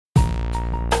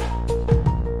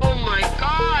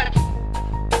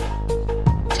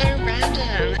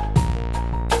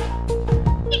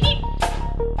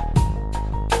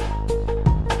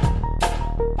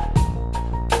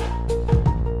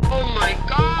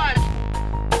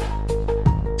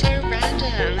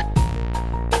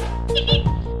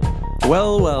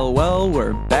Well,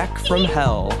 we're back from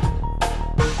hell.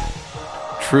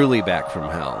 Truly back from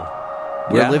hell.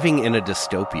 We're living in a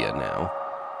dystopia now.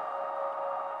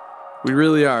 We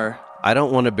really are. I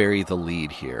don't want to bury the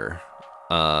lead here,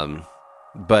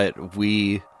 but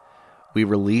we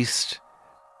released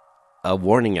a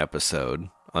warning episode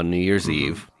on New Year's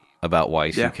Eve about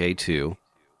Y2K2,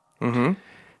 and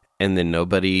then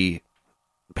nobody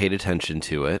paid attention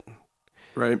to it.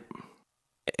 Right.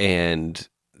 And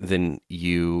then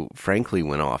you frankly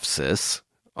went off, sis,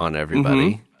 on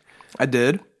everybody. I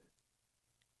did.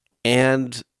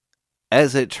 And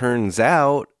as it turns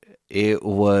out, it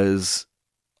was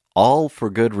all for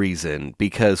good reason,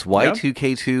 because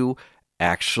Y2K2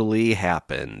 actually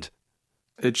happened.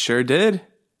 It sure did.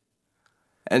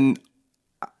 And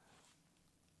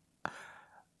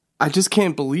I just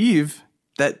can't believe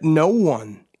that no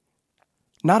one,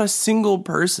 not a single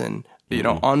person,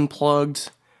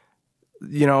 unplugged,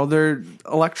 their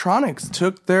electronics,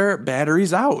 took their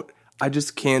batteries out. I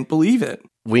just can't believe it.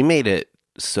 We made it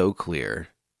so clear.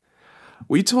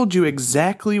 We told you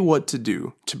exactly what to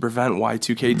do to prevent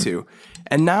Y2K2.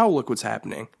 And now look what's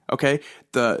happening, okay?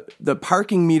 The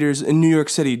parking meters in New York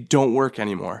City don't work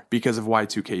anymore because of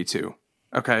Y2K2,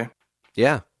 okay?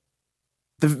 Yeah.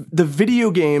 The video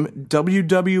game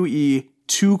WWE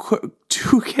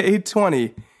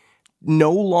 2K20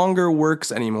 no longer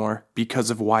works anymore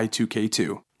because of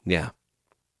Y2K2. Yeah.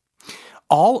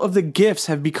 All of the GIFs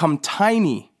have become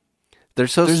tiny. They're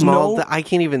so small that I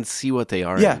can't even see what they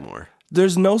are anymore.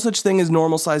 There's no such thing as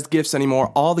normal-sized GIFs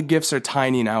anymore. All the GIFs are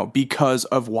tiny now because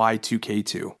of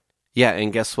Y2K2. Yeah,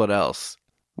 and guess what else?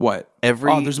 What?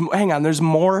 Hang on, there's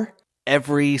more?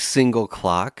 Every single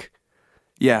clock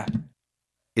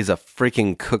is a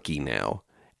freaking cookie now.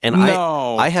 And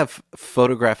I have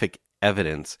photographic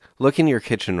evidence. Look in your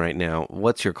kitchen right now.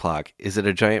 What's your clock? Is it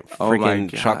a giant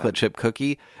freaking chocolate chip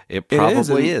cookie? It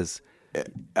probably is.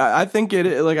 I think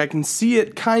it, like, I can see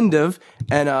it kind of,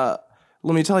 and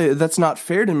let me tell you, that's not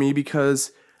fair to me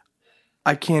because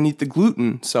I can't eat the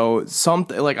gluten. So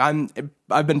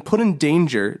I've been put in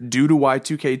danger due to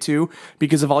Y2K2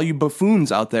 because of all you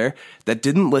buffoons out there that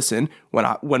didn't listen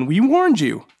when we warned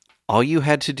you. All you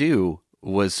had to do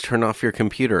was turn off your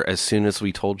computer as soon as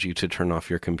we told you to turn off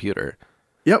your computer.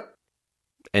 Yep.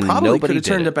 And probably nobody could have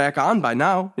turned it back on by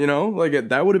now,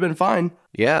 that would have been fine.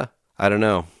 Yeah, I don't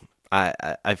know.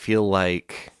 I feel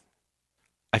like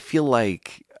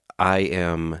I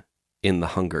am in the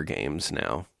Hunger Games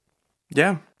now.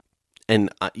 Yeah.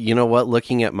 And you know what?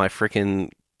 Looking at my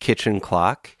freaking kitchen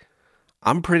clock,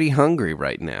 I'm pretty hungry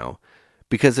right now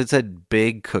because it's a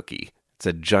big cookie. It's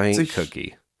a giant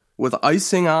cookie. With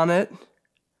icing on it.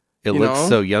 It looks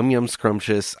so yum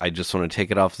scrumptious. I just want to take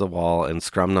it off the wall and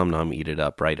scrum nom nom eat it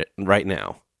up right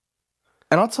now.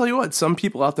 And I'll tell you what, some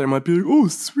people out there might be like, oh,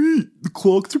 sweet, the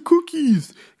clocks are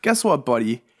cookies. Guess what,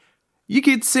 buddy? You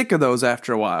get sick of those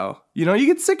after a while. You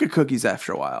get sick of cookies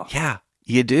after a while. Yeah,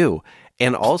 you do.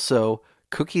 And also,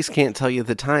 cookies can't tell you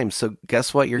the time. So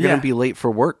guess what? You're going to be late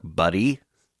for work, buddy.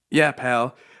 Yeah,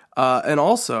 pal. And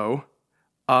also,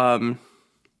 forgot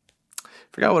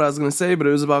what I was going to say, but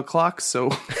it was about clocks.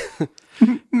 So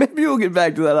maybe we'll get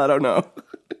back to that. I don't know.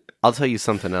 I'll tell you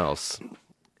something else.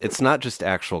 It's not just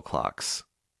actual clocks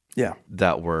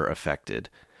that were affected.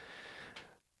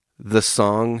 The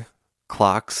song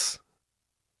Clocks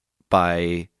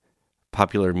by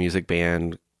popular music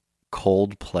band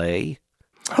Coldplay.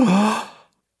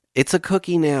 It's a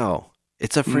cookie now.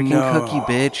 It's a freaking cookie,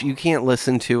 bitch. You can't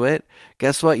listen to it.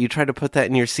 Guess what? You try to put that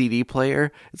in your CD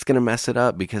player, it's going to mess it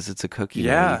up because it's a cookie.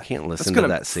 Yeah. You can't listen to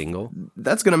that single.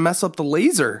 That's going to mess up the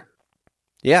laser.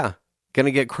 Yeah. Going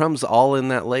to get crumbs all in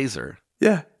that laser.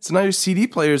 Yeah. So now your CD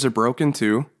players are broken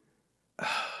too.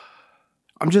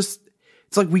 It's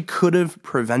like we could have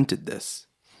prevented this.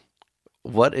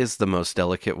 What is the most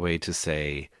delicate way to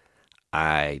say,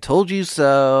 I told you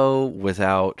so,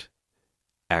 without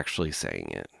actually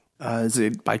saying it? Is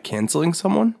it by canceling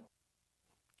someone?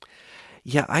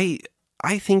 Yeah, I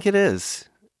think it is.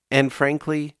 And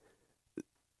frankly,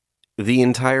 the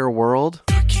entire world,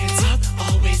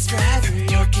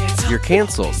 you're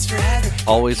canceled.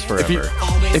 Always, forever.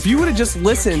 If you would have just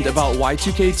listened about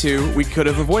Y2K2, we could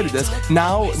have avoided this.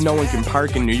 Now, no one can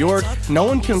park in New York. No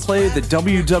one can play the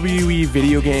WWE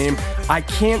video game. I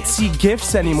can't see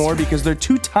GIFs anymore because they're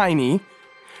too tiny.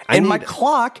 And my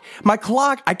clock,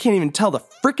 I can't even tell the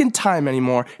freaking time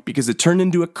anymore because it turned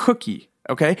into a cookie,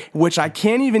 okay? Which I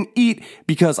can't even eat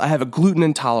because I have a gluten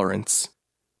intolerance.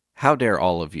 How dare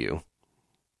all of you?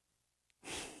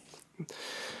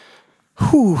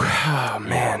 Whew, oh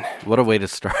man. What a way to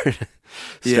start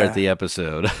the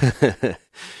episode.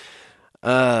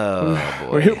 Oh,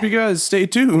 boy. We hope you guys stay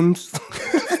tuned.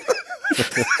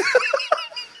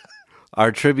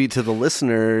 Our tribute to the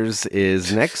listeners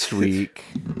is next week.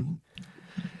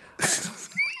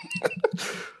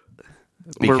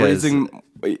 We're raising...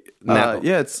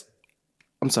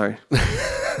 I'm sorry.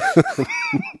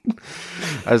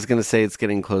 I was going to say it's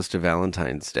getting close to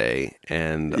Valentine's Day,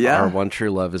 and our one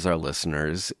true love is our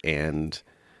listeners, and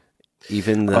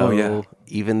even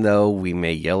though we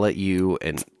may yell at you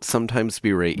and sometimes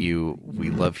berate you, we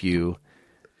love you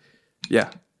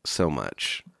so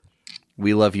much.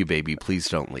 We love you, baby. Please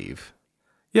don't leave.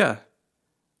 Yeah.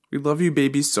 We love you,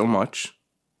 baby, so much.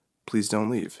 Please don't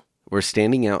leave. We're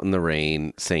standing out in the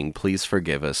rain saying, please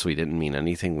forgive us. We didn't mean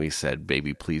anything we said.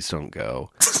 Baby, please don't go.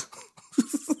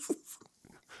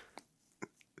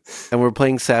 And we're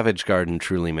playing Savage Garden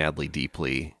truly, madly,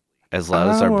 deeply, as loud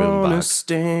as our boombox. I wanna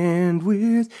stand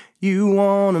with you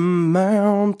on a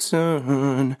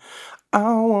mountain.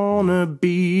 I wanna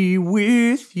be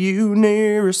with you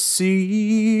near a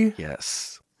sea.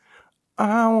 Yes.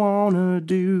 I wanna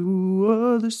do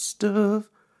other stuff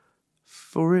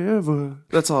forever.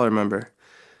 That's all I remember.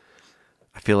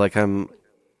 I feel like I'm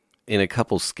in a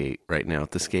couples skate right now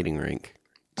at the skating rink.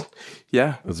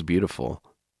 Yeah. It was beautiful.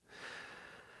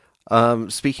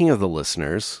 Speaking of the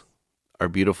listeners, our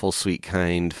beautiful, sweet,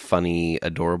 kind, funny,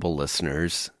 adorable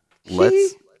listeners,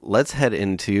 let's head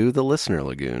into the Listener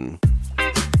Lagoon.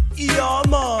 Yeah,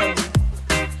 man.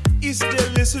 It's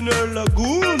the Listener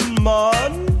Lagoon,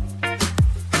 man.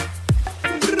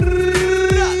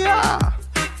 Yeah.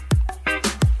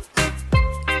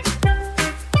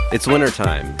 It's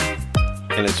wintertime,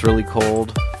 and it's really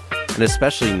cold, and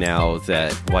especially now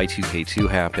that Y2K2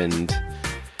 happened,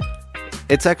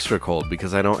 it's extra cold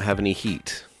because I don't have any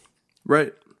heat.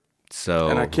 Right. So,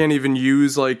 and I can't even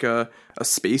use like a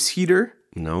space heater.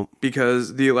 Nope.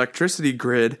 Because the electricity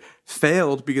grid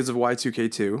failed because of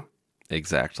Y2K2.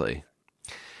 Exactly.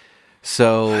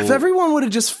 So if everyone would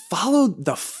have just followed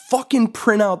the fucking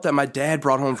printout that my dad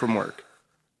brought home from work.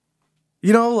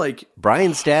 You know, like...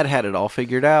 Brian's dad had it all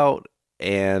figured out,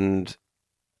 and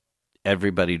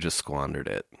everybody just squandered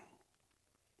it.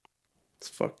 It's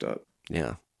fucked up.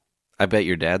 Yeah. I bet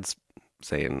your dad's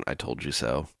saying, I told you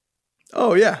so.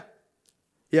 Oh, yeah.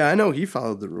 Yeah, I know he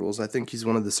followed the rules. I think he's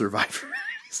one of the survivors.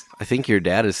 I think your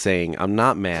dad is saying, I'm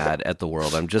not mad at the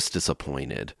world. I'm just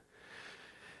disappointed.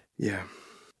 Yeah.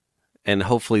 And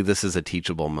hopefully this is a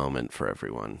teachable moment for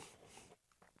everyone.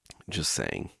 Just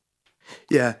saying.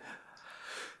 Yeah.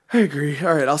 I agree.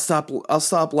 All right, I'll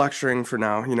stop lecturing for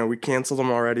now. You know, we canceled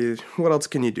them already. What else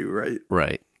can you do, right?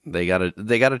 Right. They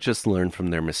gotta just learn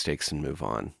from their mistakes and move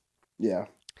on. Yeah.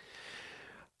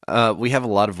 We have a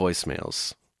lot of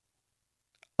voicemails.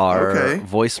 Our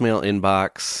voicemail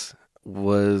inbox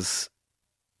was,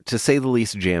 to say the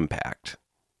least, jam-packed.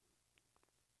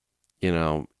 You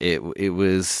know, it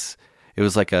was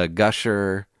like a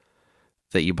gusher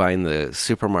that you buy in the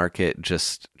supermarket,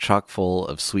 just chock full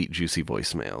of sweet, juicy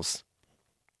voicemails.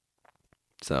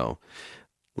 So,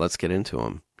 let's get into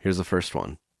them. Here's the first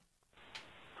one.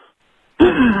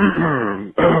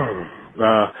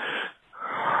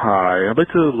 Hi, I'd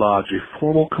like to lodge a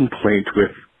formal complaint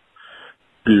with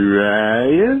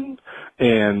Brian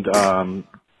and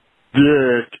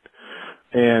Dick.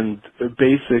 And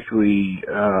basically,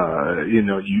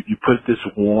 you put this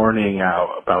warning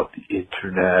out about the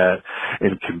internet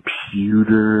and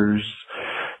computers,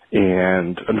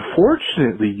 and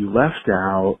unfortunately you left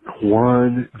out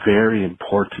one very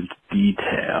important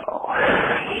detail.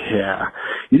 Yeah,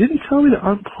 you didn't tell me to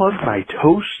unplug my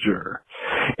toaster,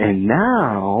 and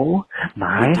now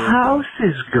my house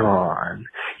is gone.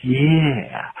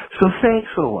 Yeah, so thanks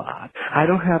a lot. I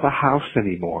don't have a house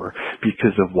anymore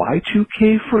because of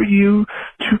Y2K for you,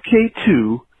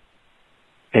 2K2,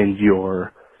 and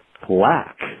your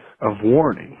lack of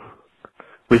warning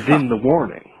within the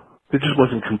warning. It just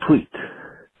wasn't complete.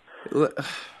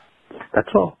 That's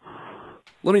all.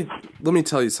 Let me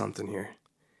tell you something here.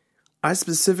 I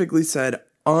specifically said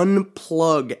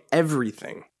unplug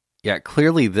everything. Yeah,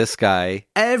 clearly this guy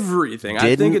everything.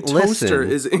 I think a toaster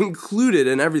is included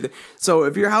in everything. So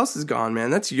if your house is gone, man,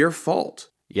 that's your fault.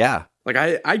 Yeah. Like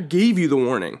I gave you the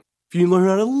warning. If you learn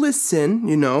how to listen,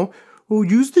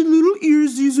 use the little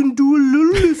earsies and do a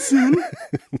little listen.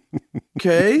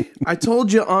 Okay? I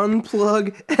told you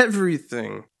unplug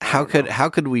everything. How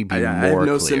could we be more clear? I have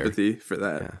no sympathy for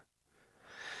that. Yeah.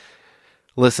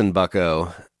 Listen,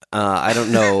 Bucko, I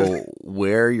don't know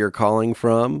where you're calling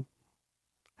from,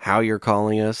 how you're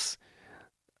calling us.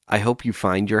 I hope you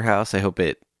find your house. I hope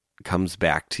it comes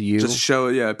back to you. Just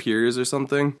appears or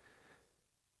something.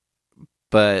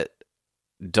 But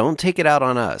don't take it out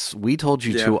on us. We told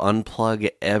you to unplug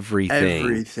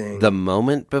everything. The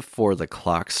moment before the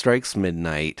clock strikes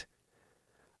midnight.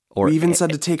 Or we even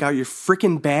said to take out your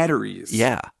freaking batteries.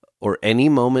 Yeah. Or any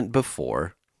moment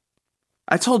before.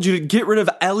 I told you to get rid of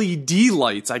LED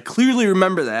lights. I clearly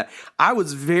remember that. I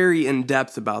was very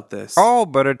in-depth about this. Oh,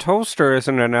 but a toaster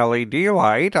isn't an LED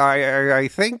light. I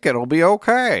think it'll be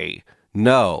okay.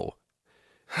 No.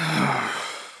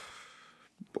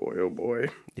 Boy, oh boy.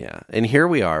 Yeah, and here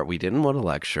we are. We didn't want to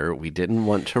lecture. We didn't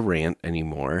want to rant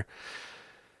anymore.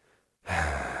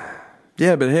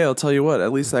 Yeah, but hey, I'll tell you what.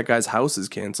 At least that guy's house is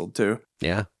canceled, too.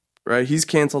 Yeah. Right? He's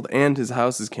canceled and his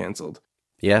house is canceled.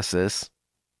 Yeah, sis.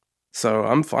 So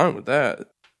I'm fine with that.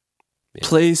 Yeah.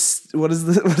 What's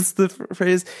the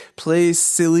phrase? Play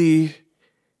silly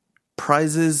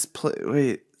prizes.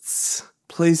 Play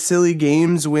silly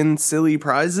games, win silly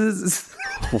prizes.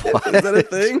 What? Is that a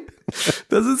thing?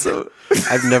 Does it so?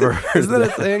 I've never heard. Is that a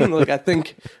thing? Like I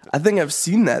think I've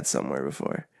seen that somewhere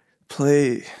before.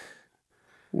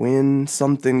 Win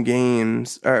something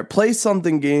games, or play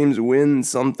something games, win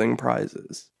something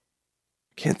prizes.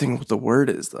 Can't think of what the word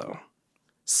is though.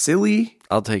 Silly?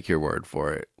 I'll take your word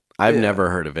for it. I've never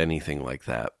heard of anything like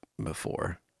that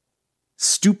before.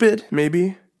 Stupid,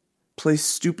 maybe? Play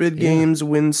stupid games,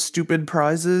 win stupid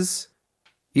prizes?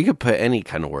 You could put any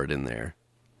kind of word in there.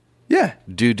 Yeah.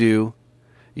 Doo-doo.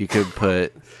 You could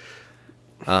put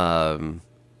wacko.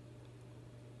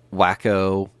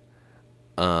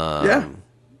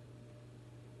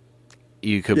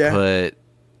 You could put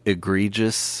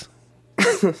egregious.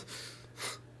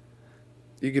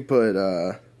 You could put,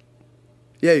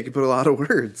 you could put a lot of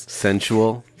words.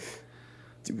 Sensual.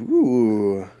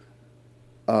 Ooh.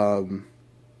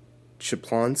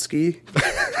 Chaplonsky.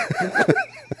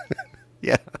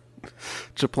 Yeah.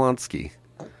 Chaplonsky.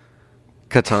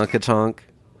 Katonkatonk.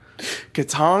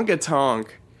 Katonkatonk.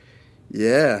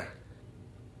 Yeah.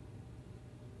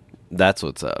 That's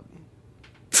what's up.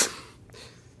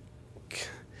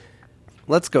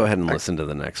 Let's go ahead and listen to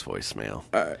the next voicemail.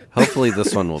 All right. Hopefully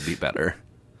this one will be better.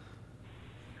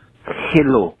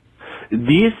 Hello.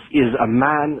 This is a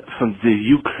man from the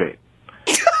Ukraine.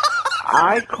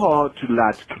 I call to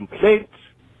lodge complaints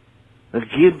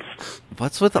against...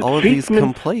 What's with all of these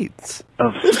complaints?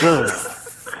 ...of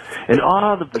sirs and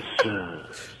all of the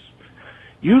sirs.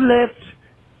 You left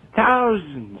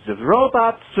thousands of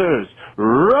robot sirs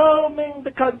roaming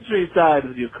the countryside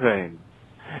of Ukraine.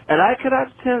 And I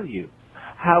cannot tell you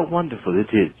how wonderful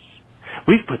it is.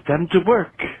 We've put them to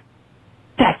work.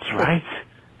 That's right.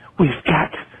 We've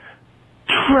got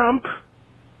Trump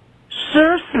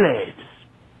Sir slaves.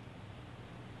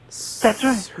 That's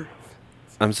right.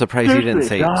 I'm surprised you didn't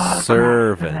say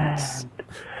servants.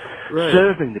 Right.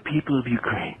 Serving the people of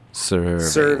Ukraine.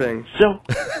 Serving. So,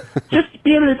 just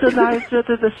be a little nicer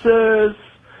to the sirs.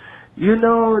 You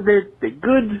know, they're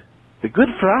good. They're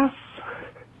good for us.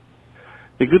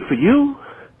 They're good for you.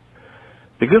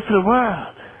 They're good for the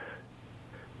world.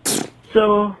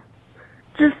 So,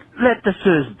 just let the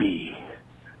sirs be.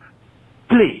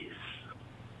 Please.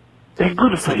 They're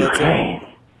good for Ukraine.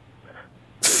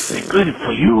 They're good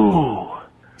for you.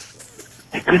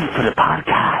 They're good for the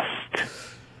podcast.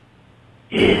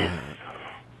 Yes.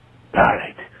 All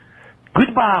right.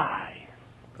 Goodbye.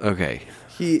 Okay.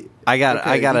 I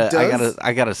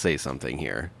gotta say something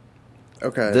here.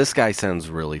 Okay. This guy sounds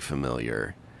really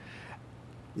familiar.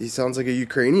 He sounds like a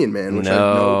Ukrainian man, which I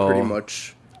know pretty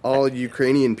much all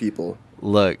Ukrainian people.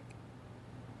 Look,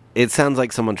 it sounds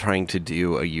like someone trying to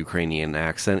do a Ukrainian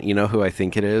accent. You know who I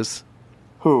think it is?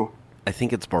 Who? I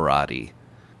think it's Barati.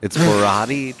 It's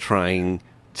Barati trying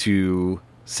to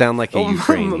sound like a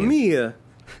Ukrainian. Mamma mia.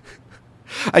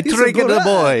 I drink the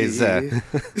boys.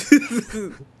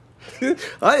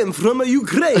 I am from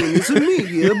Ukraine. It's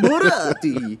me,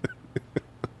 Barati.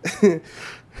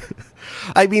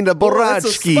 I mean the Borachki. That's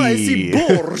a spicy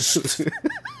borscht.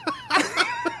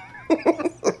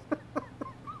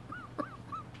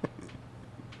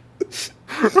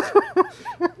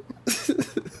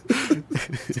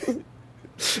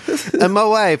 And my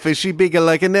wife, is she bigger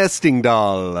like a nesting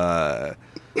doll? The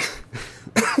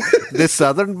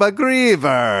Southern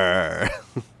MacGreaver.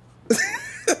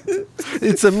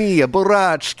 It's a me, a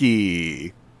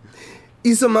Borachki.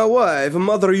 It's my wife,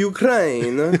 Mother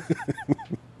Ukraine.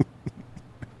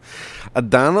 A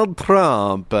Donald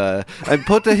Trump. I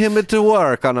put him to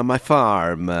work on my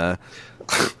farm. I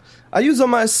use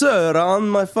my sir on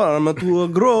my farm to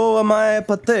grow my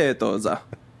potatoes.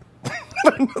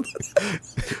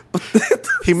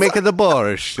 He make the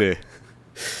borscht.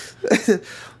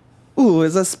 Ooh,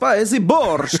 it's a spicy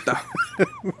borscht.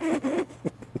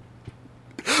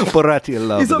 Borati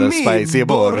love the spicy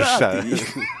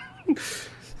borscht.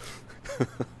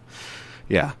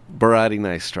 Yeah, Borati,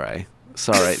 nice try.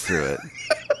 Saw right through it.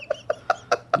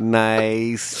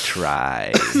 Nice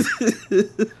try.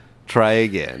 Try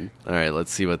again. All right,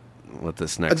 let's see what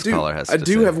this next caller has to say. I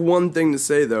do have one thing to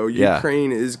say, though.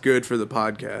 Ukraine is good for the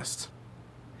podcast.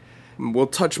 We'll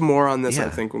touch more on this, I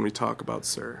think, when we talk about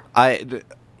Sir.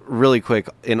 Really quick,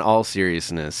 in all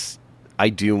seriousness, I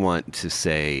do want to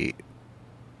say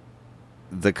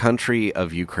the country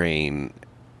of Ukraine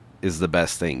is the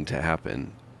best thing to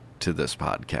happen to this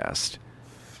podcast.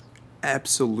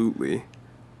 Absolutely.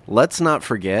 Let's not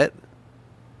forget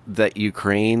that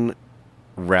Ukraine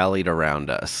rallied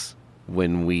around us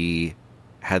when we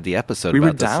had the episode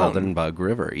about the Southern Bug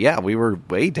River. Yeah, we were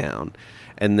way down.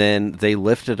 And then they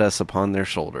lifted us upon their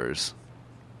shoulders.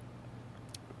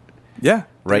 Yeah,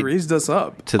 they raised us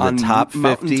up. To the top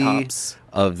 50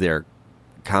 of their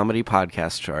comedy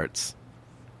podcast charts.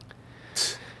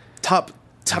 Top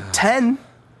 10?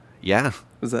 Yeah.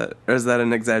 Is that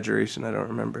an exaggeration? I don't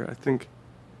remember. I think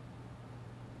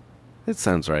it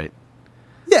sounds right.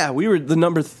 Yeah, we were the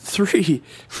number 3.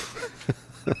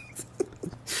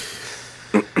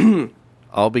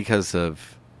 All because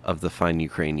of the fine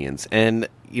Ukrainians. And,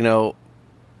 you know,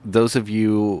 those of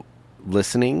you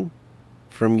listening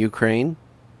from Ukraine,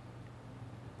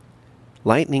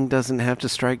 lightning doesn't have to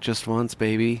strike just once,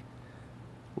 baby.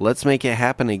 Let's make it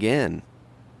happen again.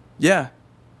 Yeah.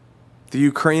 The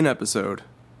Ukraine episode.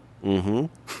 Mm-hmm.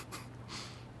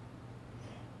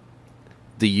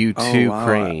 The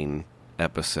U2-Ukraine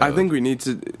episode. I think we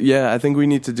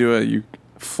need to do a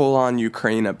full-on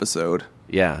Ukraine episode.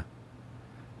 Yeah.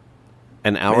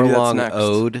 An hour-long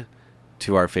ode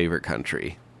to our favorite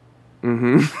country.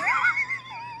 Mm-hmm.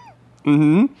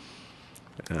 Mm-hmm.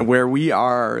 Yeah. Where we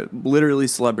are literally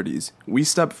celebrities. We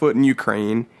step foot in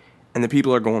Ukraine, and the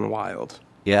people are going wild.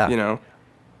 Yeah. You know?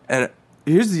 And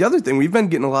here's the other thing. We've been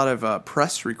getting a lot of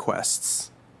press requests.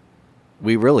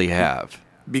 We really have.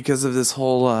 Because of this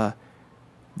whole,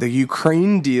 the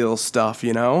Ukraine deal stuff,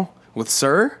 you know? With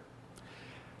Sir?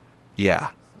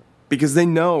 Yeah. Because they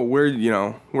know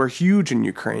we're huge in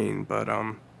Ukraine, but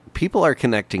people are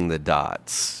connecting the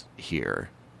dots here,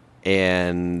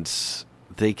 and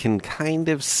they can kind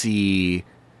of see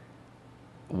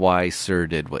why Sir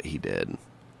did what he did.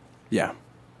 Yeah.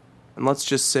 And let's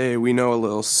just say we know a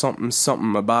little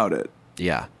something about it.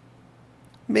 Yeah.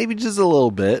 Maybe just a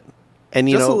little bit. And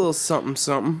just a little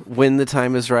something. When the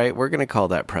time is right, we're going to call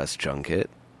that press junket,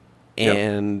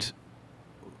 and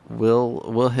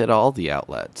we'll hit all the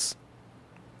outlets.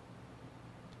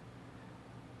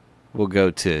 We'll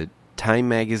go to Time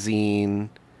Magazine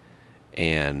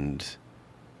and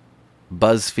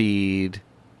BuzzFeed.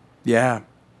 Yeah.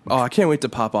 Oh, I can't wait to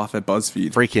pop off at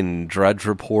BuzzFeed. Freaking Drudge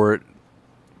Report,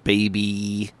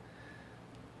 baby.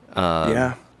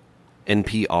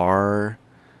 NPR.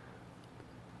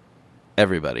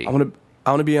 Everybody. I want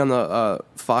to be on the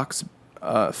Fox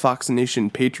Nation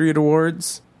Patriot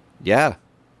Awards. Yeah.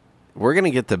 We're going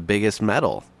to get the biggest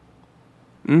medal.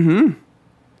 Mm-hmm.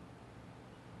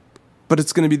 But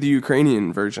it's going to be the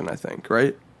Ukrainian version, I think,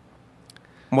 right?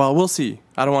 Well, we'll see.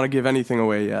 I don't want to give anything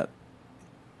away yet.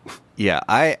 Yeah,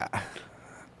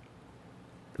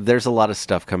 there's a lot of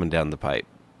stuff coming down the pipe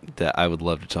that I would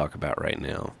love to talk about right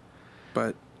now.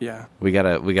 But yeah, we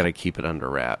gotta keep it under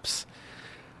wraps.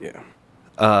 Yeah.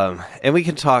 And we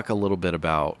can talk a little bit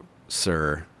about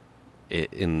Sir,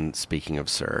 in speaking of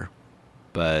Sir.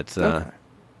 But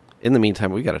in the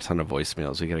meantime, we got a ton of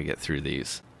voicemails. We got to get through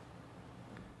these.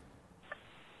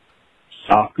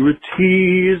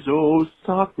 Socrates, oh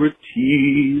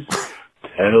Socrates,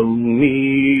 tell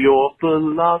me your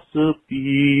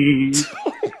philosophy.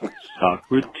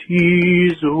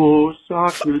 Socrates, oh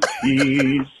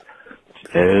Socrates,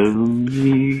 tell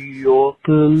me your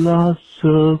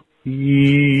philosophy.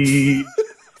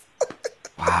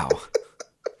 Wow.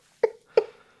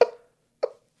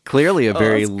 Clearly a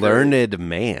very learned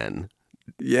man.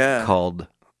 Yeah. Called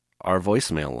our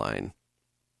voicemail line.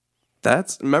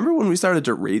 Remember when we started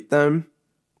to rate them?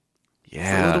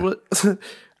 Yeah. A little bit?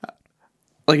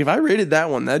 Like, if I rated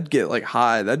that one, that'd get, like,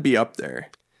 high. That'd be up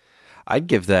there. I'd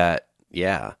give that,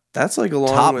 yeah. That's, like,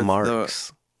 along top with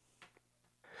marks.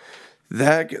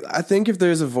 I think if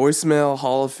there's a voicemail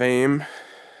Hall of Fame,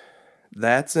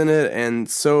 that's in it, and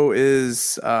so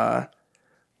is the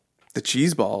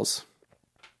Cheese Balls.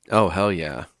 Oh, hell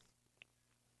yeah.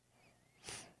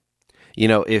 You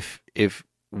know, if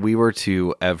we were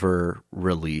to ever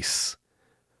release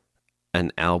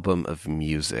an album of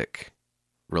music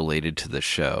related to the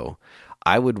show,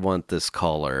 I would want this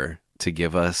caller to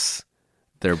give us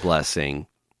their blessing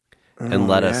and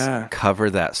let us cover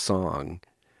that song.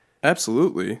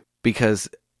 Absolutely. Because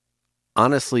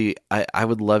honestly, I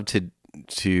would love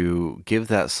to give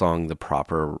that song the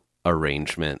proper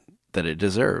arrangement that it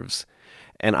deserves.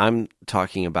 And I'm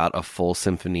talking about a full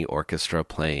symphony orchestra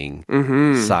playing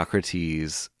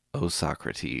Socrates, oh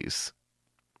Socrates.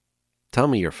 Tell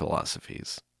me your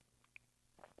philosophies.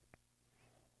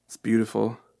 It's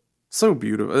beautiful. So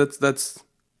beautiful.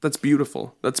 That's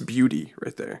beautiful. That's beauty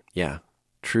right there. Yeah.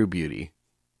 True beauty.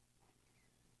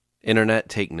 Internet,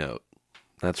 take note.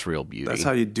 That's real beauty. That's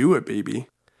how you do it, baby.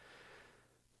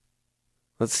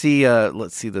 Let's see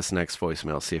this next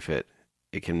voicemail, see if it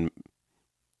can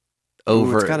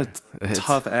It's got a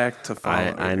tough act to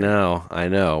follow. I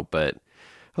know, but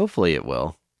hopefully it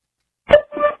will.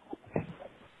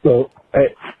 So,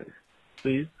 hey,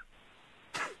 please,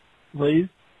 please,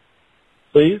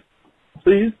 please,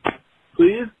 please,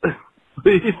 please,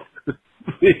 please,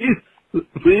 please,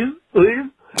 please, please,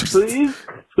 please,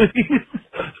 please,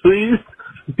 please,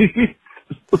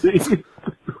 please, please.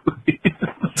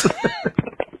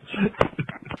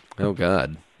 Oh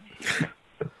God.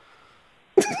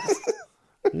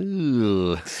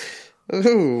 Ooh.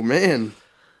 Oh man.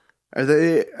 Are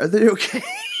they okay?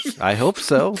 I hope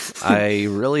so. I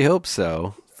really hope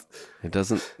so. It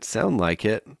doesn't sound like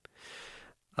it.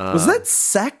 Was that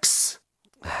sex?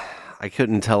 I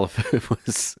couldn't tell if it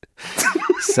was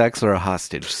sex or a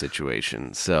hostage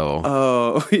situation. So.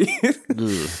 Oh.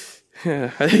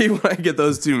 Yeah, I hate when I get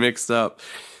those two mixed up.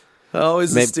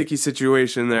 Always a sticky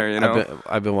situation there, you know.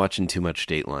 I've been watching too much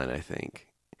Dateline, I think.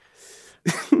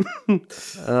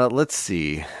 Let's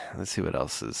see what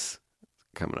else is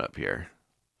coming up here.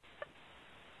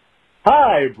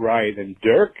 Hi, Brian and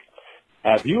Dirk.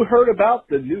 Have you heard about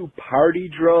the new party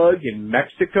drug in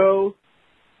Mexico?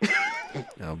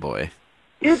 Oh boy.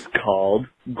 It's called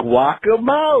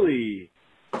guacamole.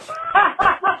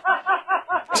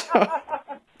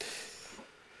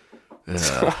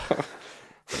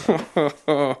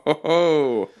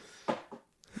 Oh,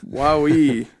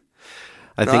 wowee.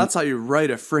 I think that's how you write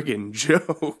a friggin'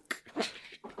 joke.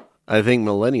 I think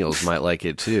millennials might like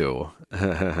it too.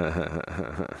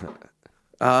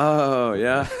 Oh,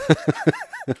 yeah.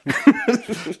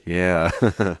 Yeah.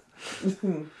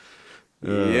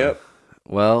 Yep.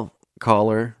 Well,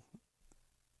 caller,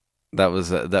 that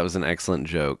was an excellent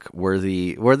joke,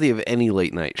 worthy of any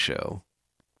late night show.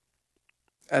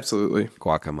 Absolutely.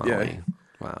 Guacamole. Yeah.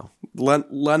 Wow.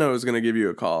 Leno is going to give you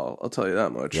a call. I'll tell you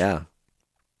that much. Yeah.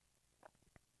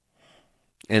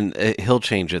 And he'll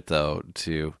change it though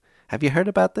to, have you heard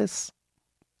about this?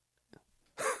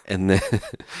 And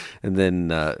then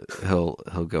he'll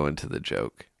go into the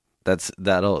joke.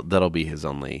 That'll be his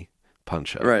only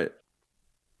punch up. Right.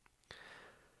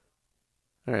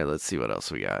 All right, let's see what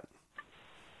else we got.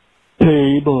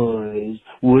 Hey boys,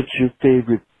 what's your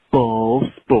favorite ball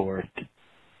sport?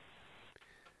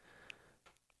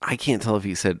 I can't tell if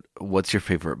he said, what's your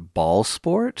favorite ball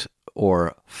sport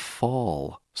or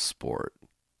fall sport?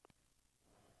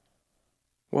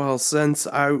 Well, since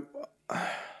I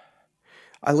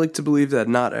like to believe that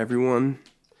not everyone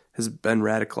has been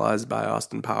radicalized by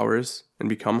Austin Powers and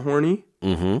become horny.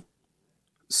 Mm-hmm.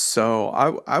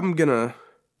 So I'm gonna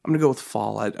go with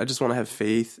fall. I just want to have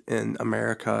faith in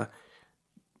America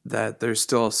that there's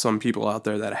still some people out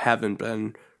there that haven't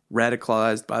been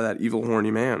radicalized by that evil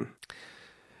horny man.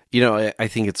 You know, I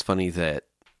think it's funny that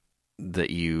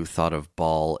you thought of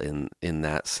ball in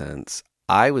that sense.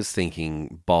 I was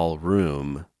thinking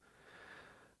ballroom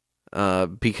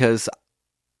because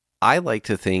I like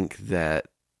to think that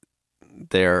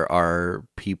there are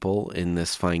people in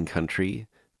this fine country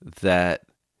that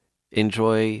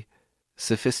enjoy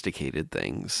sophisticated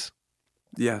things.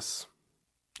 Yes.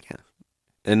 Yeah.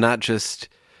 And not just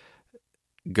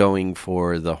going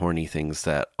for the horny things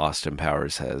that Austin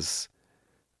Powers has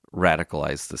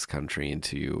radicalized this country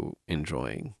into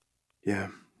enjoying. Yeah.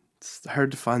 It's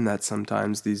hard to find that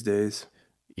sometimes these days.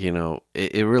 You know,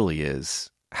 it really is.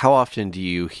 How often do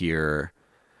you hear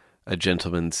a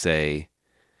gentleman say,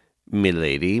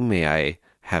 "Milady, may I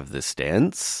have this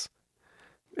dance?"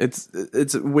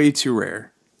 It's way too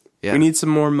rare. Yeah. We need some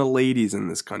more miladies in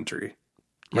this country.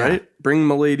 Yeah. Right? Bring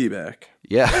milady back.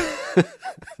 Yeah.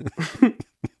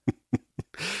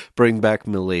 Bring back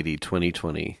Milady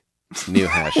 2020. New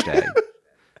hashtag.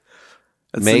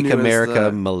 Make newest,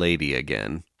 America Milady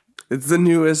again. It's the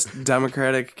newest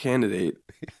Democratic candidate.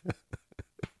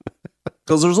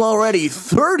 Because there's already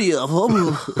 30 of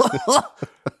them.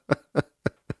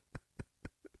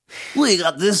 We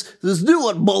got this new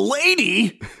one,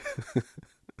 milady.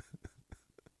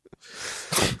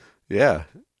 Yeah.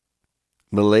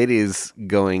 Milady's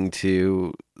going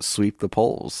to sweep the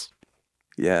polls.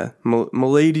 Yeah,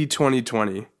 Milady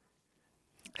 2020.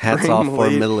 Hats off for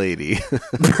Milady.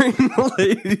 Bring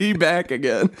Milady back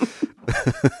again.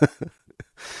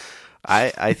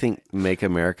 I think Make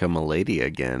America Milady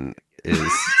Again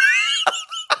is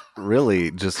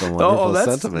really just a wonderful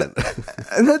sentiment.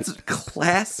 And that's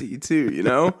classy, too, you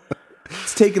know?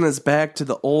 It's taking us back to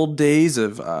the old days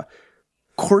of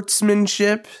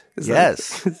courtsmanship. Is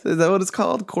that what it's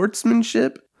called?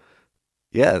 Courtsmanship?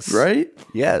 Yes. Right?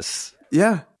 Yes.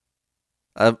 Yeah.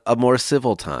 A more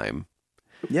civil time.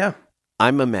 Yeah.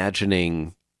 I'm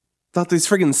imagining... Thought these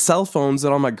friggin' cell phones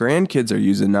that all my grandkids are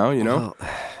using now, you know? Well,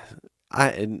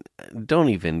 I don't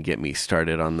even get me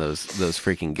started on those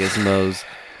freaking gizmos.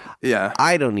 Yeah.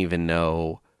 I don't even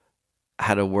know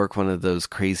how to work one of those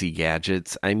crazy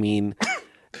gadgets. I mean,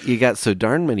 you got so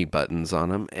darn many buttons on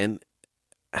them, and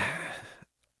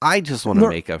I just want to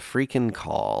make a freaking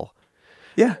call.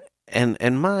 Yeah. And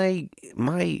my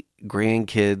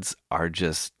grandkids are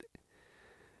just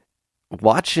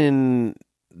watching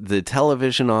the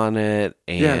television on it,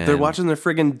 and yeah, they're watching their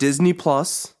friggin' Disney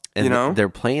Plus, and you know? They're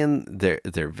playing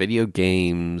their video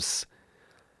games.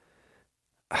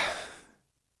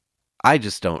 I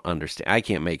just don't understand. I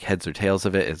can't make heads or tails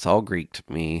of it. It's all Greek to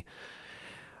me.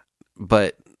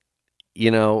 But,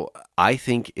 you know, I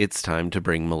think it's time to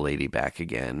bring Milady back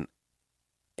again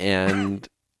and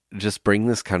just bring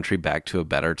this country back to a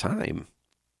better time.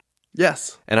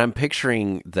 Yes. And I'm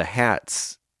picturing the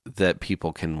hats that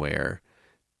people can wear.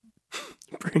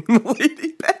 Bring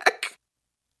Milady back.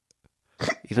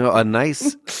 You know, a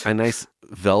nice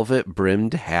velvet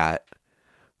brimmed hat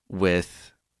with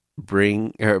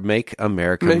Make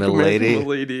America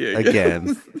Milady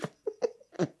again.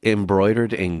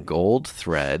 Embroidered in gold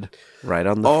thread right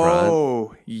on the front.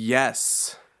 Oh,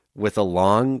 yes. With a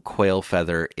long quail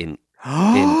feather in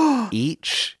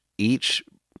each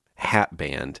hat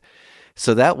band.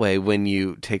 So that way, when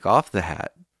you take off the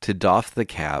hat to doff the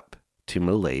cap to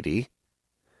Milady,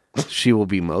 she will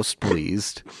be most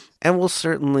pleased and will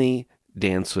certainly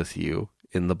dance with you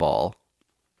in the ball.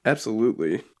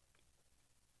 Absolutely.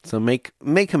 So make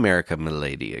America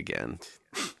Milady again.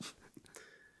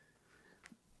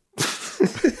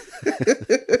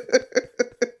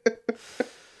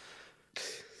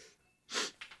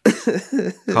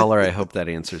 Caller, I hope that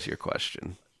answers your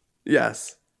question.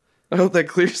 Yes. I hope that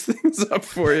clears things up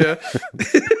for you.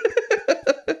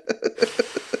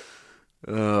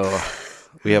 Oh,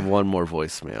 we have one more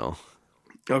voicemail.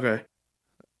 Okay.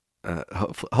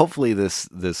 Hopefully this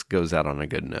goes out on a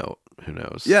good note. Who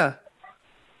knows? Yeah.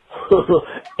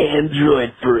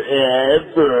 Android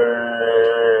forever.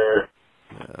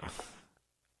 Yeah.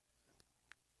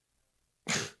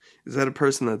 Is that a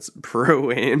person that's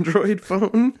pro Android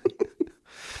phone?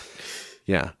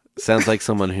 Yeah. Sounds like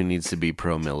someone who needs to be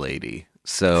pro Milady.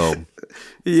 So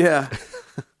yeah.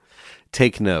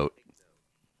 Take note.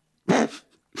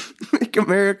 Make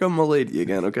America Milady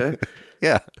again, okay?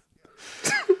 Yeah.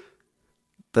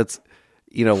 That's,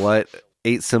 you know what?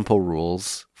 8 simple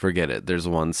rules. Forget it. There's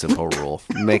one simple rule.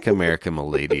 Make America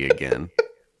Milady again.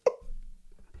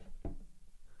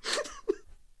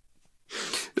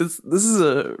 This is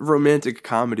a romantic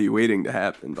comedy waiting to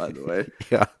happen, by the way.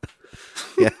 Yeah.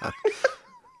 Yeah.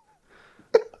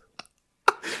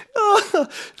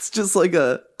 It's just like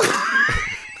a...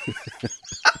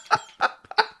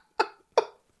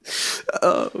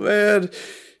 Oh, man.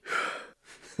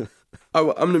 I'm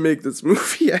going to make this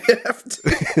movie. I have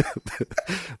to.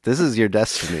 This is your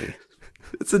destiny.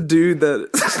 It's a dude that...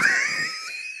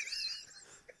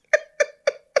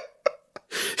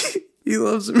 he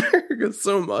loves America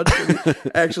so much and he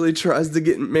actually tries to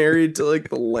get married to, like,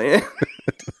 the land.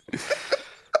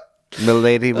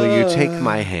 Milady, will you take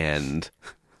my hand?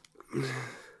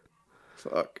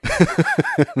 Fuck.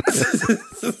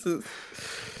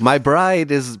 My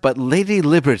bride is but Lady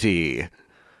Liberty.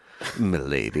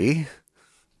 Milady.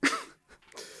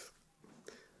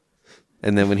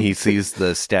 And then when he sees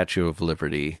the Statue of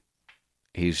Liberty,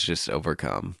 he's just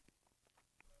overcome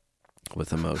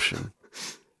with emotion.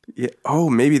 Yeah. Oh,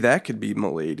 maybe that could be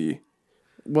Milady.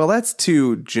 Well, that's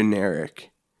too generic.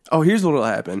 Oh, here's what'll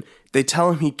happen. They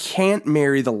tell him he can't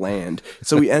marry the land,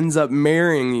 so he ends up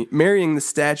marrying the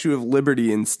Statue of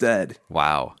Liberty instead.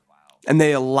 Wow. And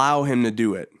they allow him to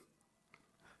do it.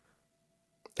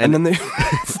 And then they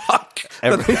fuck.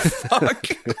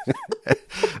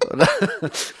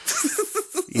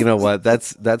 You know what?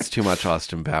 That's too much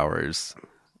Austin Powers.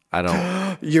 I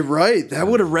don't. You're right. That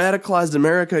would have radicalized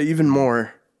America even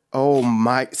more. Oh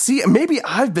my! See, maybe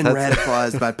I've been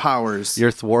radicalized by Powers.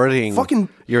 You're thwarting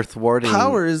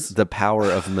Powers. The power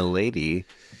of Milady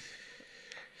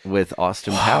with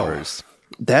Austin Powers.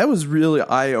 That was really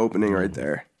eye-opening right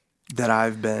there. That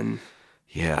I've been.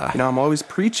 Yeah. I'm always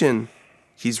preaching.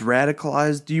 He's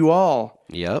radicalized you all.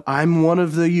 Yep. I'm one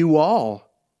of the you all.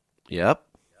 Yep.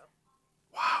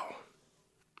 Wow.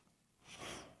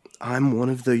 I'm one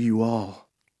of the you all.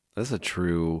 That's a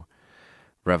true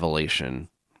revelation.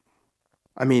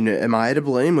 I mean, am I to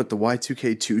blame with the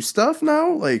Y2K2 stuff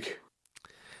now? Like,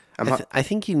 I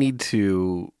think you need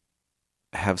to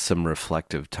have some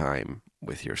reflective time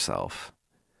with yourself.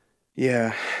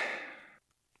 Yeah.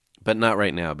 But not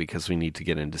right now, because we need to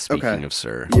get into Speaking of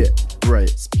Sir. Yeah, right.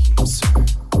 Speaking of Sir,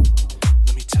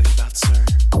 let me tell you about Sir.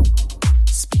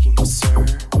 Speaking of Sir,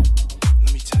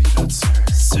 let me tell you about Sir.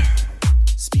 Sir.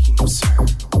 Speaking of Sir,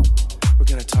 we're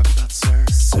gonna talk about Sir.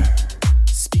 Sir.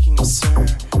 Speaking of Sir,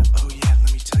 oh yeah,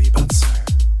 let me tell you about Sir.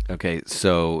 Okay,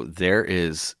 so there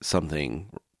is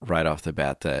something right off the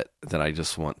bat that I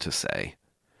just want to say.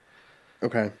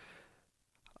 Okay.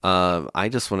 I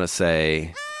just want to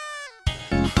say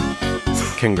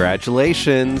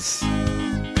congratulations.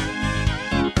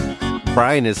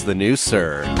 Brian is the new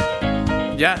Sir.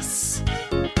 Yes.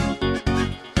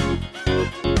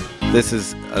 This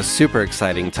is a super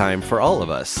exciting time for all of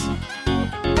us.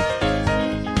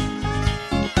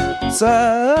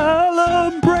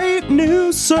 Celebrate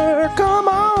new Sir, come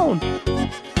on.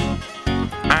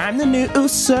 I'm the new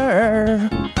Sir.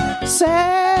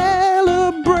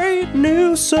 Celebrate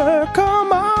new Sir,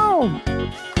 come on.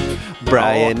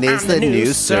 Brian is the new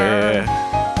Sir.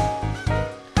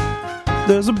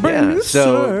 There's a brand new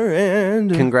Sir.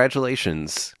 And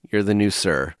congratulations, you're the new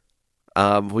Sir.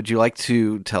 Would you like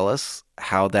to tell us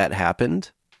how that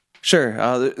happened? Sure.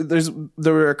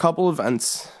 There were a couple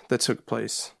events that took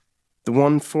place. The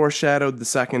one foreshadowed the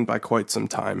second by quite some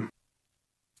time.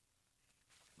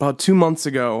 About 2 months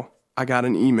ago, I got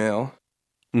an email.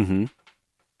 Mm-hmm.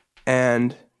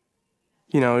 And,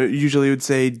 usually it would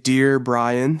say, Dear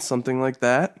Brian, something like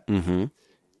that. Mm-hmm.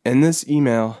 In this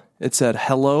email, it said,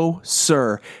 Hello,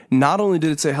 Sir. Not only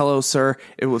did it say, Hello, Sir,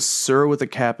 it was Sir with a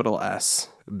capital S.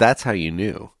 That's how you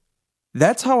knew.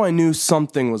 That's how I knew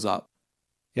something was up.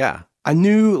 Yeah. I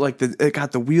knew, it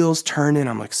got the wheels turning.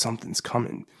 I'm like, something's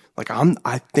coming.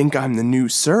 I think I'm the new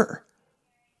Sir.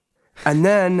 And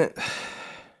then,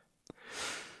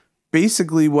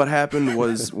 basically what happened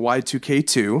was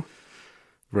Y2K2.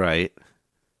 Right.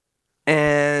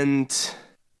 And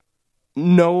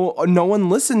no one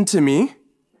listened to me.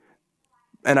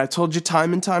 And I told you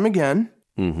time and time again.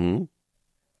 Mm-hmm.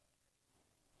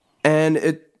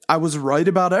 And I was right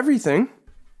about everything.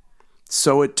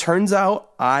 So it turns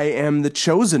out I am the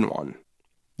chosen one.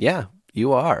 Yeah,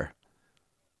 you are.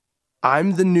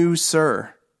 I'm the new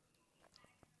Sir.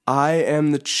 I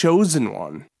am the chosen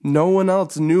one. No one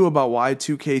else knew about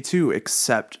Y2K2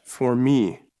 except for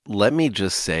me. Let me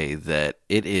just say that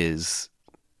it is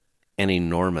an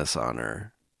enormous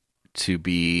honor to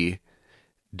be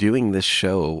doing this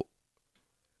show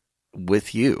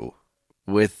with you,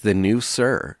 with the new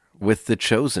Sir, with the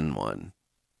chosen one.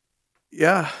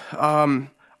 Yeah,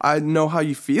 I know how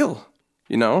you feel,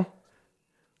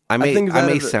 I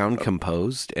may sound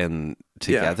composed and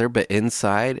together, but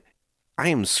inside, I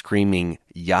am screaming,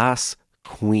 Yas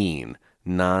Queen,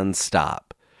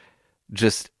 nonstop.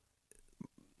 Just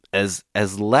as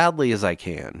loudly as I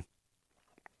can.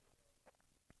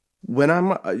 When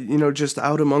I'm, just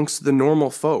out amongst the normal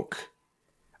folk,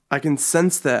 I can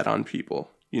sense that on people.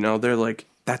 They're like,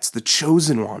 that's the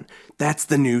chosen one. That's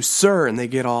the new Sir. And they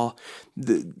get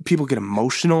people get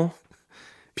emotional.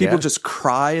 People just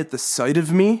cry at the sight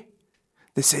of me.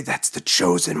 They say, that's the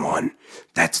chosen one.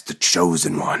 That's the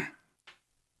chosen one.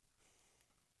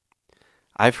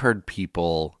 I've heard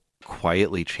people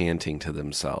quietly chanting to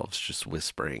themselves, just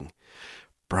whispering,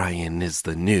 Brian is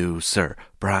the new Sir.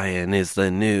 Brian is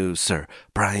the new Sir.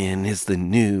 Brian is the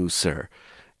new Sir.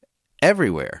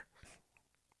 Everywhere.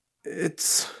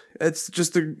 It's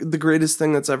just the greatest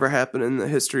thing that's ever happened in the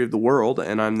history of the world,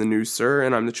 and I'm the new Sir,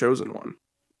 and I'm the chosen one.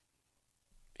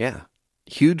 Yeah.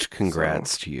 Huge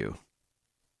congrats to you.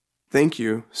 Thank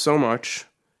you so much.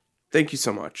 Thank you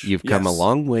so much. You've come a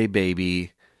long way,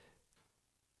 baby.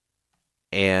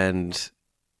 And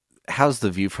how's the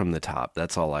view from the top?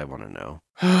 That's all I want to know.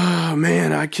 Oh,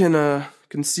 man, I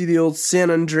can see the old San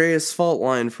Andreas fault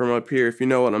line from up here, if you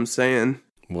know what I'm saying.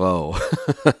 Whoa.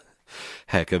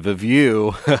 Heck of a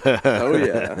view. Oh,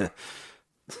 yeah.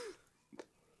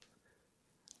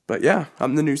 But yeah,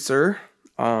 I'm the new Sir.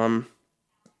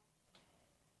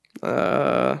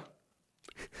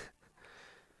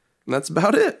 That's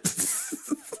about it.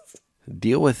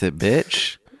 Deal with it,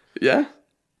 bitch. Yeah.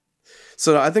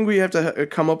 So I think we have to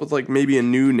come up with like maybe a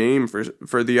new name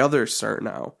for the other Sir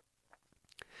now.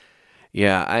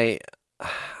 Yeah, I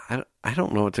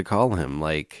don't know what to call him.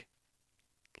 Like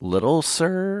Little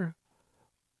Sir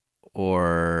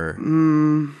or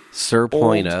Sir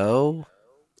Point O?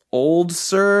 Old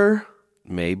Sir?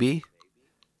 Maybe.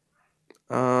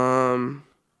 What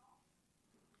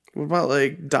about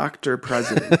like Dr.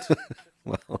 President?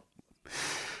 Well,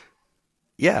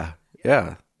 yeah.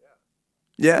 Yeah,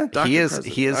 Dr. He is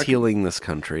President. healing this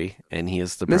country, and he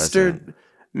is the president.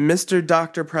 Mr.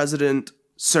 Dr. President,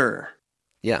 Sir.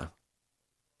 Yeah.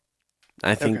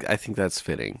 I think that's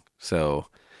fitting. So,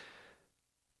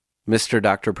 Mr.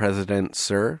 Dr. President,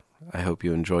 Sir, I hope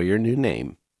you enjoy your new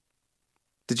name.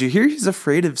 Did you hear he's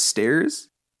afraid of stairs?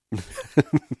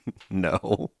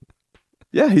 No.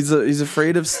 Yeah, he's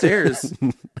afraid of stairs.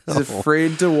 No. He's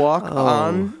afraid to walk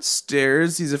on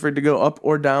stairs. He's afraid to go up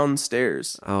or down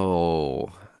stairs.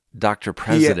 Oh, Dr.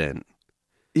 President.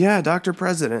 Yeah, Dr.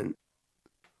 President.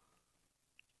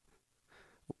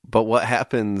 But what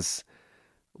happens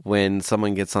when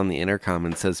someone gets on the intercom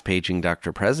and says paging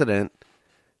Dr. President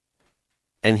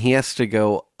and he has to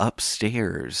go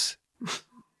upstairs?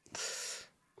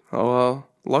 Oh, well,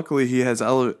 luckily he has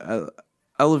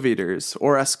elevators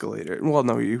or escalator. Well,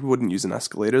 no, you wouldn't use an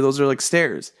escalator. Those are like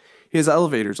stairs. He has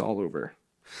elevators all over.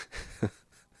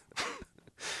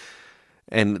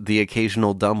 And the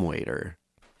occasional dumbwaiter.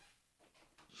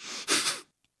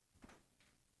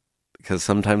 Because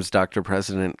sometimes Dr.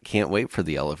 President can't wait for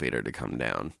the elevator to come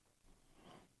down.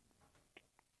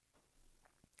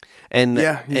 And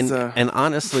and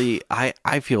honestly,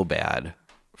 I feel bad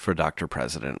for Dr.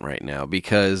 President right now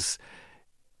because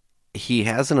he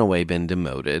has in a way been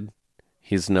demoted.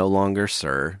 He's no longer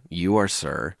Sir. You are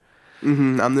Sir.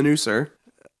 Mm-hmm, I'm the new Sir.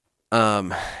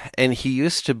 And he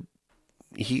used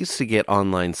to get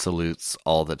online salutes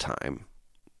all the time.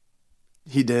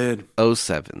 He did.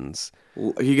 07s.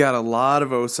 He got a lot of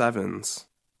 07s.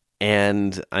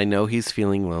 And I know he's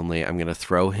feeling lonely. I'm going to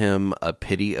throw him a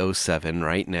pity 07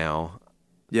 right now.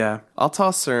 Yeah, I'll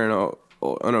toss Sir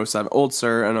an 07. Old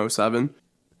Sir an 07.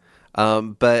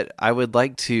 But I would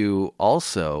like to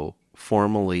also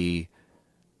formally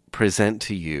present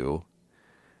to you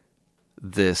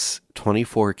this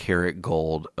 24 karat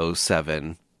gold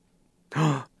 07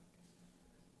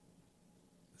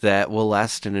 that will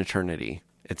last an eternity.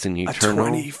 It's an eternal... A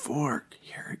 24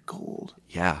 karat gold.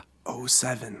 Yeah.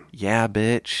 07. Yeah,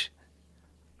 bitch.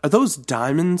 Are those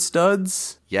diamond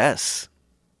studs? Yes.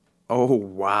 Oh,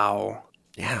 wow.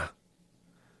 Yeah.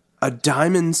 A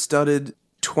diamond studded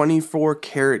 24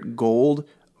 karat gold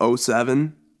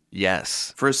 07?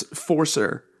 Yes. For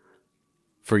Sir.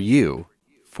 For you.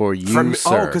 For you,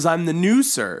 Sir. Oh, because I'm the new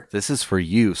Sir. This is for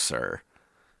you, Sir.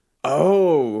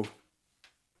 Oh.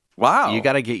 Wow. You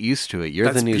got to get used to it. You're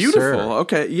That's the new beautiful. Sir.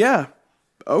 Okay, yeah.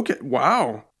 Okay,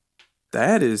 wow.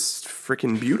 That is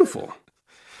freaking beautiful.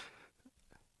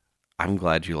 I'm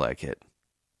glad you like it.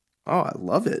 Oh, I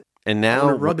love it. And now I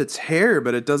want to rub its hair,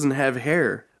 but it doesn't have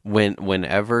hair.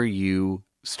 Whenever you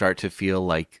start to feel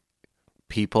like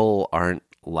people aren't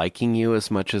liking you as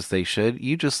much as they should,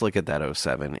 you just look at that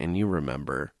 07 and you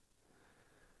remember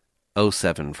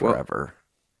 07 forever. Well,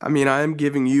 I mean, I am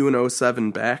giving you an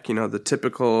 07 back, the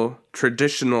typical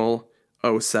traditional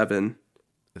 07.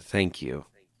 Thank you.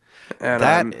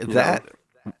 And that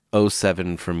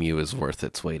 07 from you is worth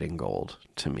its weight in gold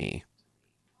to me.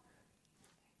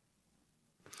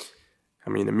 I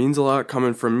mean, it means a lot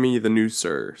coming from me, the new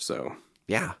Sir, so.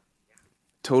 Yeah.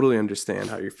 Totally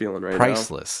understand how you're feeling right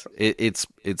priceless. now.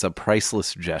 It's a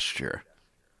priceless gesture.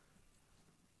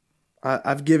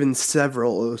 I've given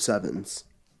several 07s.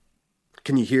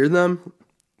 Can you hear them?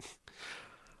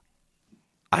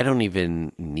 I don't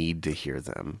even need to hear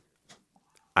them.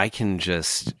 I can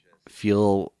just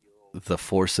feel the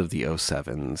force of the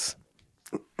 07s.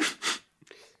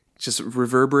 Just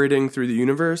reverberating through the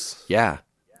universe? Yeah.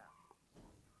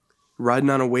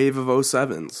 Riding on a wave of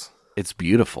 07s. It's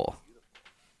beautiful.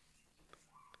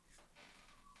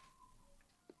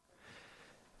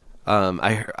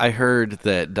 I heard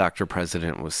that Dr.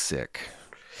 President was sick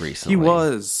recently. He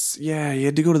was. Yeah, he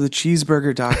had to go to the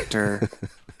cheeseburger doctor.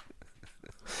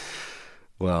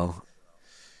 Well,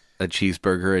 a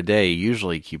cheeseburger a day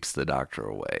usually keeps the doctor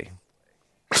away.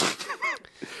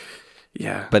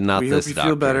 Yeah. But not we this hope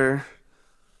you doctor.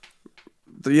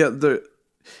 feel better.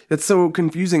 It's so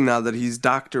confusing now that he's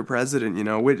Dr. President,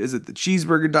 Is it the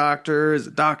cheeseburger doctor? Is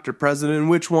it Dr. President?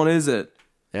 Which one is it?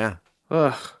 Yeah.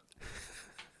 Ugh.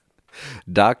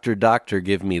 Doctor,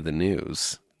 give me the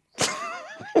news.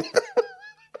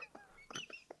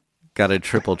 Got a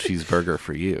triple cheeseburger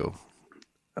for you.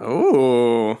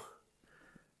 Oh.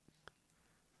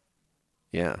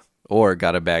 Yeah. Or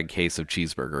got a bad case of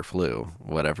cheeseburger flu.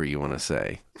 Whatever you want to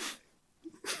say.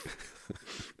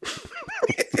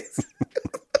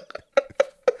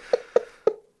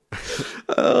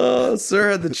 Oh,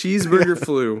 sir had the cheeseburger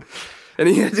flu. And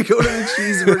he had to go to the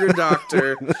cheeseburger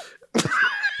doctor.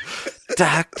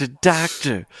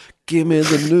 Doctor, give me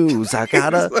the news. I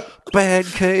got a bad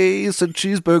case of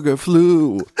cheeseburger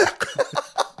flu.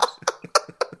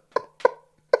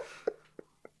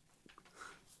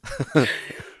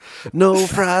 No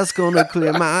fries gonna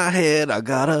clear my head. I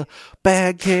got a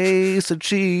bad case of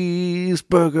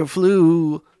cheeseburger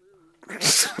flu.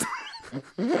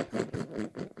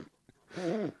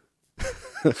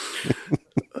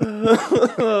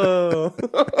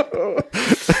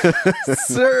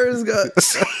 Sir's got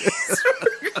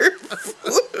cheeseburger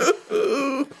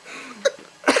flu.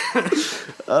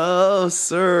 Oh,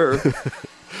 sir.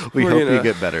 We hope you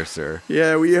get better, sir.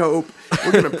 Yeah, we hope.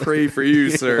 We're going to pray for you,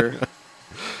 sir.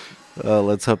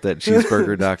 Let's hope that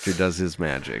cheeseburger doctor does his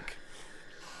magic.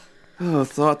 Oh,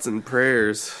 thoughts and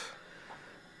prayers.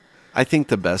 I think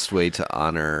the best way to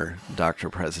honor Dr.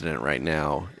 President right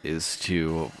now is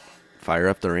to fire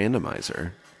up the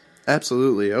randomizer.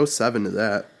 Absolutely. 07 to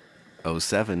that.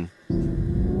 07.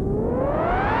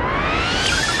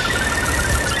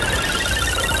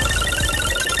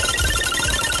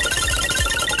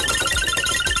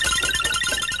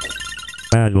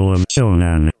 Battle of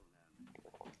Conan.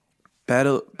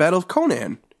 Battle of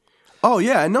Conan. Oh,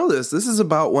 yeah, I know this. This is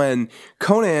about when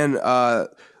Conan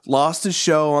lost his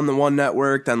show on the one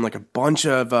network, then like a bunch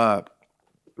of other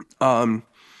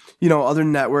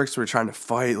networks were trying to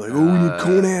fight, like, oh, we need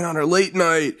Conan on our late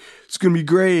night. It's going to be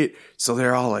great. So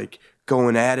they're all like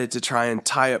going at it to try and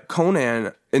tie up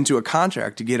Conan into a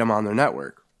contract to get him on their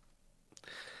network.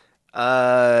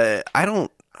 I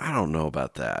don't know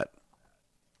about that.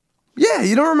 Yeah,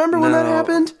 you don't remember when that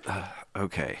happened?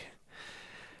 Okay.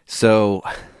 So,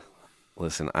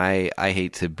 listen, I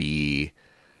hate to be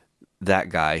that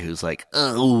guy who's like,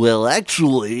 oh, well,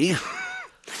 actually,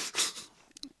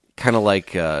 kind of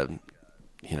like, a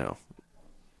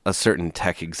certain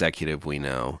tech executive we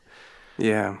know.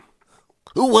 Yeah.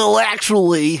 Well,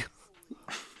 actually,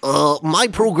 my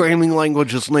programming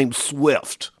language is named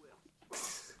Swift.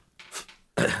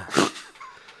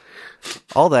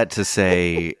 All that to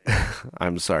say,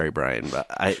 I'm sorry, Brian, but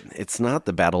it's not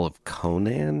the Battle of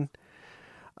Conan.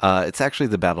 It's actually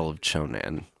the Battle of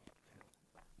Chonan.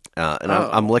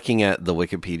 I'm looking at the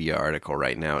Wikipedia article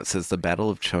right now. It says the Battle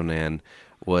of Chonan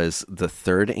was the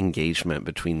third engagement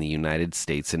between the United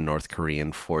States and North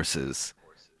Korean forces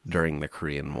during the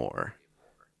Korean War.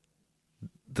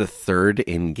 The third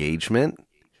engagement?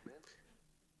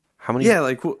 How many? Yeah,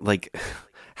 like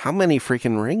how many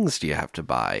freaking rings do you have to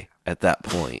buy at that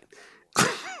point?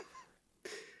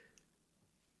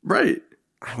 Right.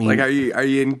 I mean, like, are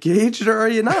you engaged or are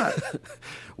you not?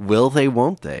 Will they?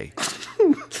 Won't they?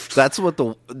 That's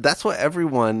what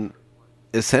everyone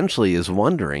essentially is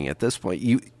wondering at this point.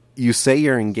 You say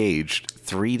you're engaged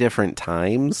 3 different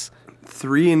times.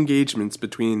 3 engagements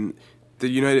between the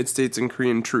United States and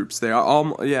Korean troops. They are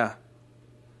all, yeah.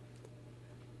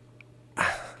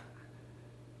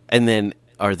 And then,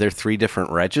 are there 3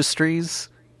 different registries?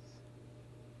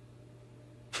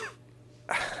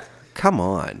 Come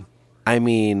on. I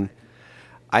mean,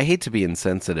 I hate to be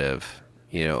insensitive,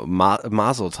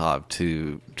 Mazel tov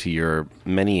to your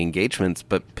many engagements,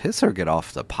 but piss or get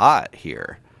off the pot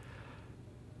here.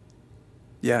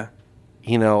 Yeah.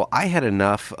 I had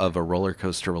enough of a roller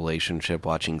coaster relationship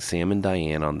watching Sam and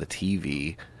Diane on the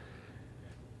TV.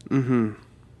 Mm-hmm.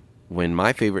 When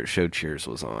my favorite show, Cheers,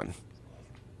 was on.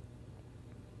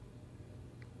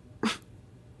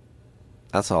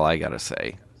 That's all I gotta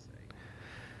say.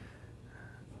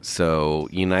 So,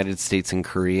 United States and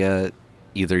Korea,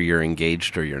 either you're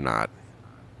engaged or you're not.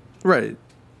 Right.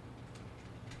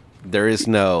 There is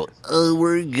no,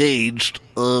 we're engaged.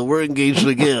 We're engaged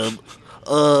again.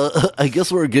 I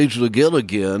guess we're engaged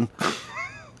again.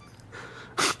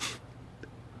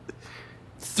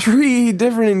 3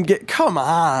 different come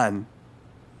on.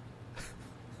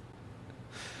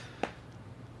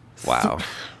 Wow.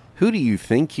 Who do you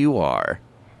think you are?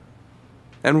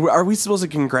 And are we supposed to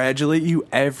congratulate you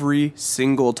every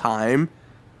single time?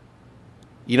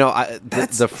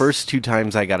 The first 2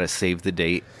 times I got to save the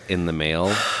date in the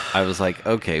mail, I was like,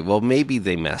 okay, well, maybe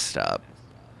they messed up.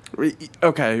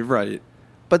 Okay, right.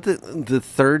 But the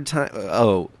third time,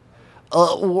 well,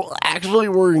 actually,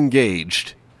 we're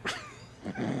engaged.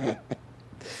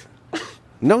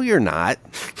 No, you're not.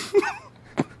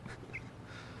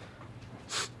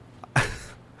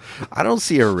 I don't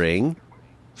see a ring.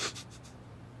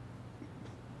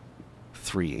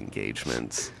 3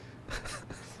 engagements.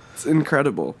 It's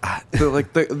incredible.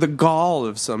 The gall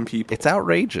of some people. It's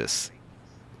outrageous.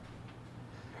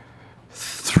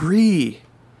 3.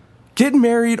 Get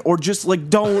married or just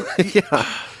don't.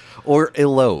 Yeah. Or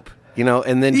elope,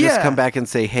 and then just come back and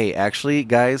say, hey, actually,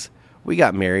 guys, we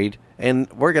got married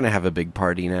and we're going to have a big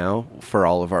party now for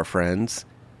all of our friends.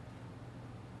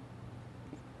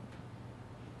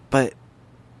 But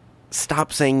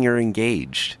stop saying you're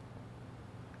engaged.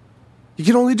 You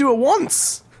can only do it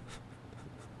once.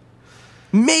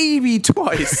 Maybe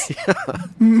twice. Yeah.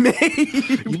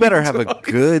 Maybe. You better have a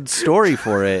good story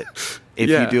for it if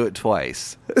you do it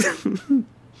twice.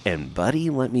 And, buddy,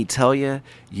 let me tell you,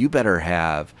 you better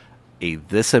have a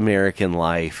This American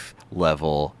Life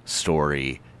level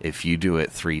story if you do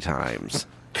it 3 times.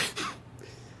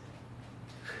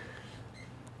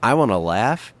 I want to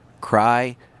laugh,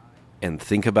 cry, and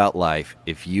think about life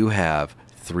if you have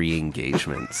 3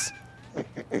 engagements.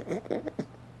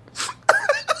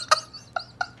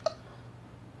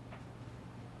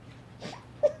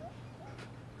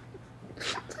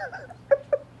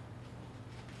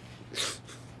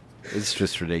 It's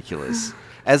just ridiculous.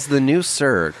 As the new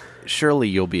sir, surely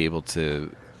you'll be able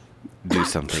to do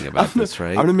something about this, right?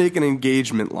 I'm going to make an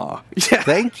engagement law. Yeah.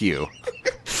 Thank you.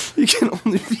 You can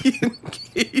only be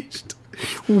engaged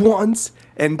once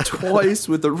and twice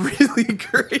with a really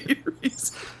great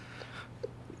reason.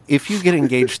 If you get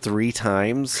engaged 3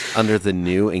 times under the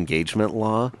new engagement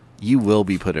law, you will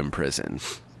be put in prison.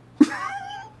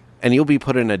 And you'll be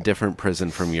put in a different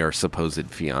prison from your supposed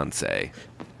fiancé.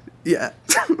 Yeah.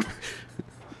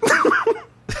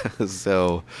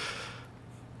 So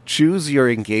choose your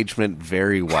engagement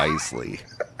very wisely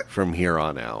from here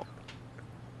on out.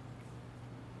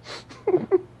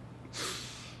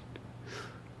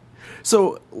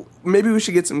 So maybe we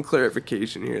should get some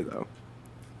clarification here, though.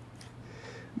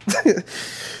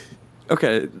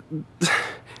 Okay.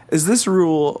 Is this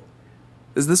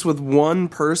with one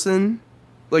person?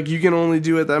 Like, you can only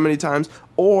do it that many times?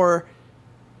 Or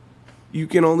you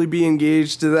can only be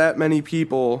engaged to that many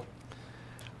people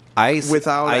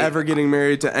without ever getting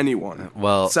married to anyone?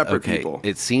 Well, separate people.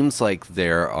 It seems like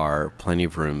there's plenty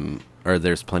of room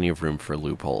for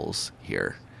loopholes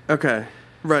here. Okay.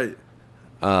 Right.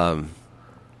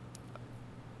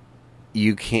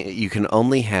 You can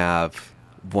only have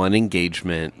one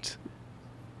engagement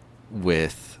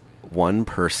with one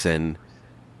person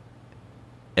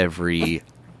every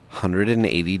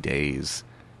 180 days.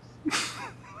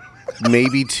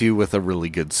 Maybe 2 with a really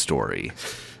good story.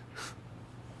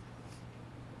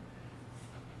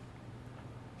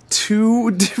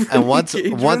 2 different and once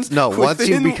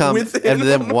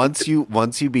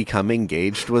you become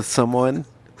engaged with someone,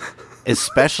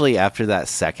 especially after that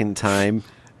second time,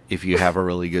 if you have a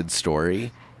really good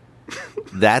story,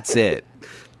 that's it.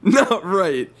 No,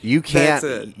 right. You can't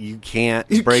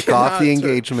break off the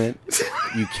engagement.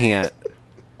 You can't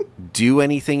do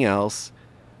anything else.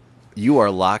 You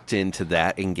are locked into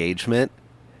that engagement,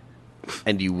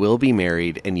 and you will be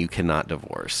married, and you cannot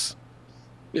divorce.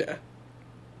 Yeah.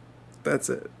 That's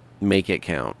it. Make it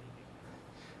count.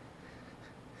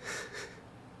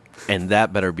 And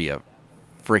that better be a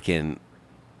freaking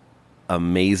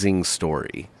amazing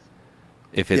story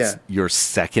if it's your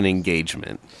second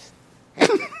engagement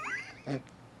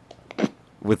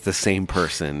with the same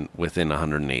person within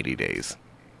 180 days.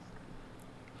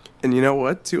 And you know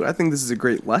what, too? I think this is a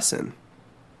great lesson.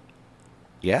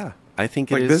 Yeah, I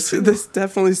think it is. This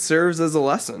definitely serves as a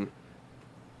lesson.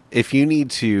 If you need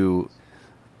to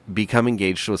become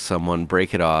engaged with someone,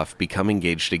 break it off, become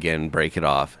engaged again, break it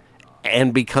off,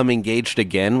 and become engaged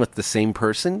again with the same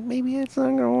person, maybe it's not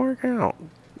going to work out.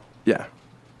 Yeah.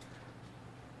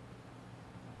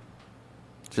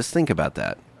 Just think about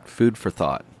that. Food for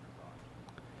thought.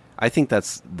 I think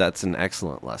that's an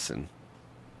excellent lesson.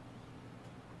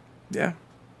 Yeah.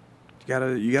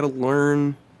 You gotta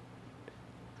learn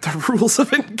the rules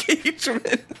of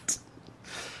engagement.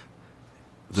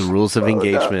 The rules of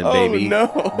engagement, no. baby. Oh,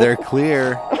 no. They're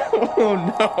clear. Oh,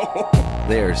 no.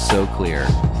 They are so clear.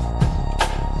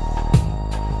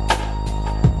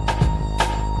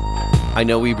 I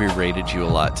know we berated you a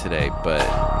lot today, but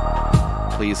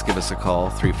please give us a call,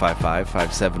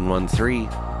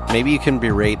 355-5713. Maybe you can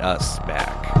berate us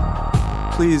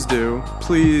back. Please do.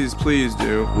 Please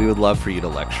do. We would love for you to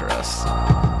lecture us.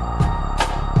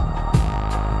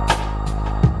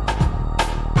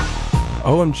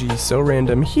 OMG So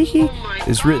Random Hee Hee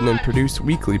is written and produced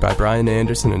weekly by Brian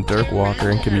Anderson and Dirk Walker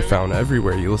and can be found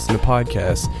everywhere you listen to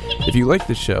podcasts. If you like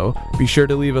the show, be sure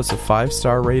to leave us a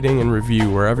 5-star rating and review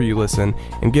wherever you listen,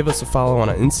 and give us a follow on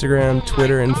Instagram,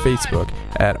 Twitter, and Facebook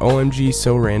at OMG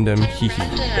So Random Hee Hee.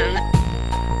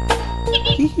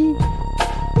 Hee hee.